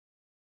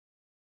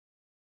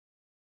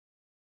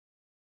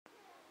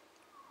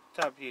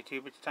What's up,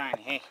 YouTube? It's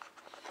Tiny. Hey,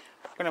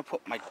 I'm going to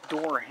put my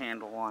door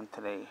handle on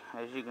today.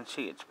 As you can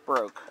see, it's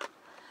broke.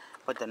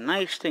 But the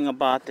nice thing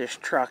about this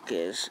truck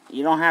is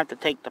you don't have to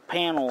take the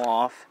panel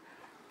off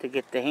to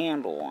get the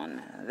handle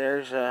on.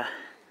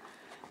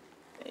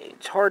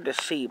 It's hard to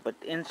see, but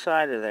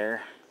inside of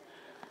there,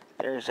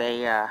 there's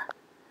an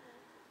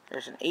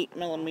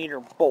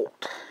 8mm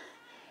bolt.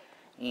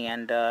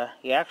 And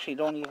you actually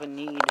don't even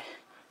need to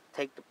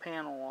take the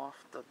panel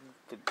off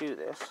to do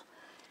this.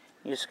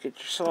 You just get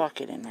your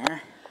socket in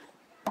there.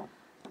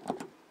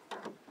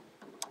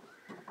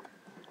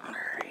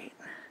 Alright.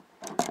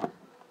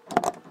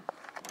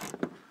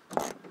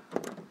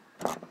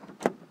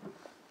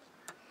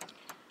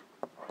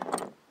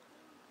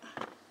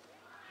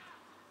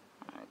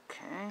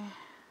 Okay.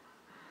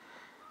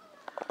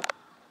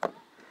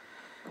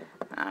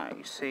 Now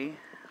you see,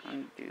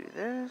 undo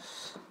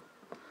this.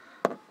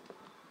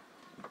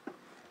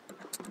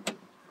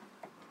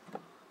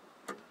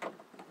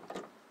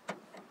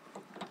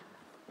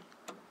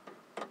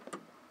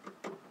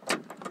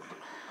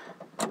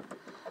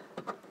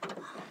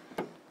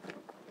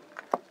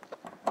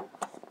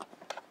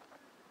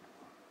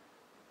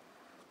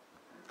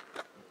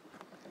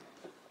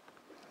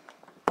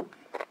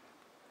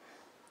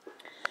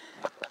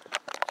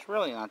 It's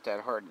really not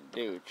that hard to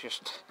do.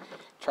 Just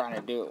trying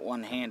to do it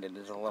one-handed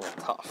is a little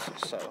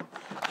tough. So,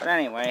 but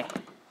anyway.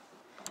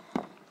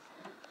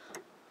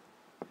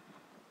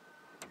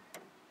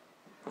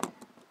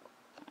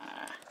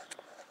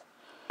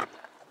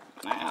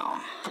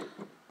 Now,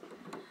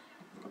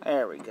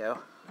 there we go.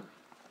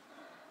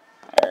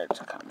 There it's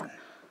coming.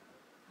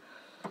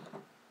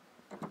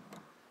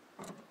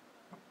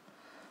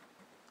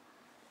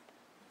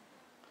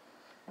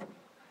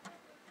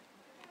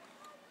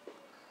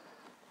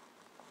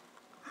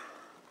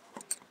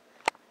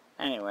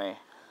 Anyway,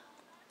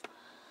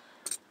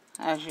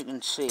 as you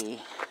can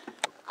see,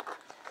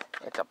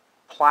 it's a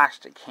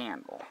plastic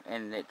handle,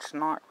 and it's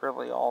not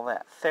really all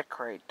that thick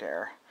right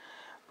there.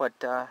 But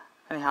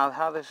anyhow,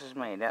 how this is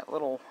made, that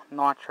little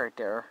notch right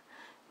there,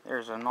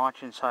 there's a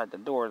notch inside the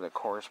door that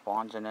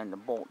corresponds, and then the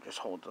bolt just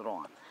holds it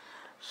on.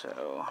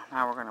 So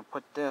now we're going to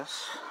put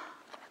this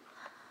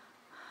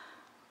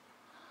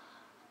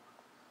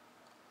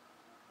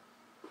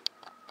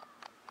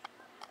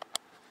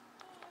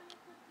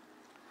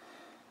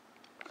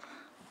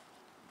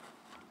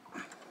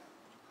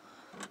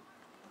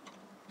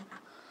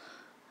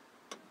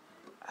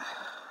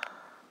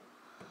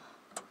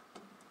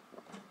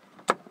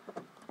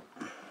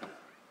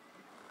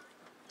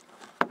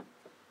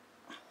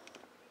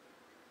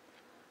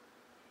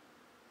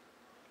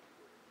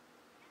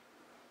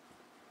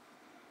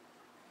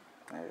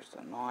there's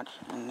the notch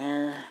in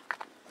there.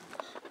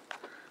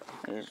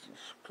 There's the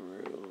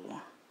screw.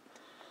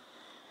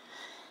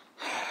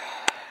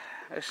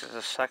 This is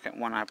the second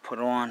one I put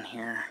on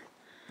here.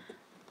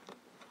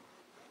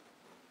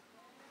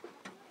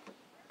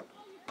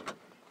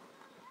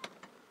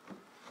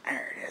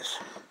 There it is.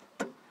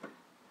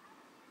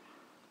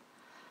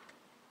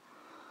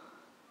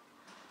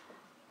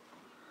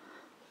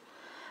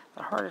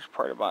 The hardest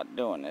part about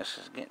doing this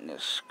is getting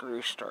this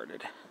screw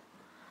started.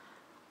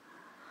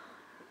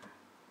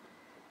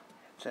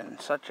 It's in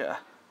such a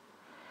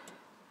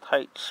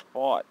tight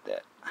spot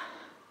that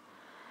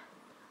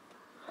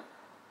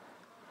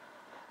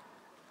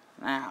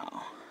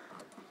now,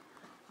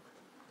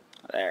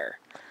 there.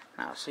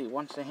 Now see,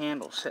 once the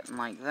handle's sitting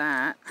like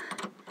that,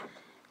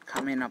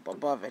 come in up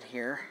above it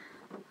here.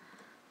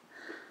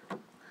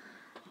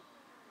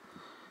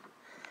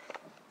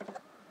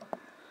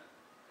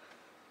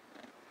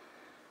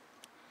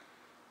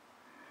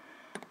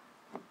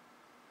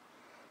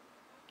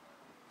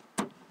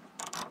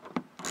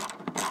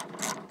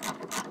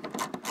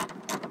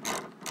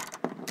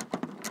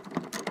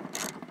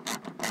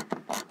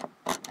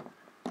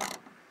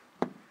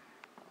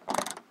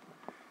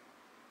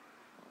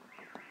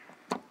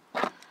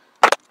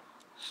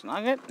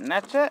 Snug it, and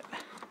that's it.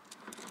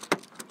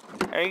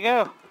 There you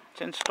go. It's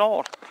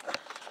installed.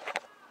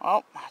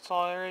 Well, that's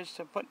all there is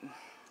to putting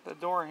the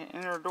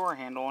inner door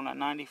handle on a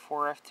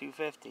 94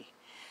 F250.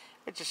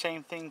 It's the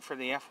same thing for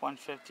the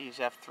F150s,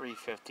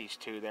 F350s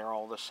too. They're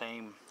all the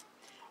same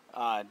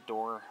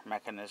door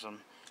mechanism,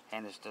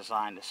 and it's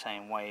designed the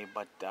same way.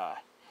 But the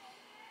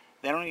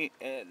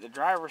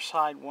driver's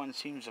side one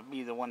seems to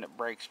be the one that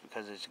breaks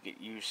because it's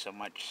get used so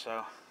much.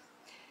 So,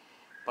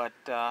 but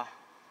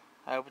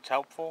I hope it's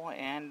helpful,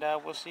 and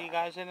we'll see you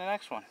guys in the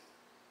next one.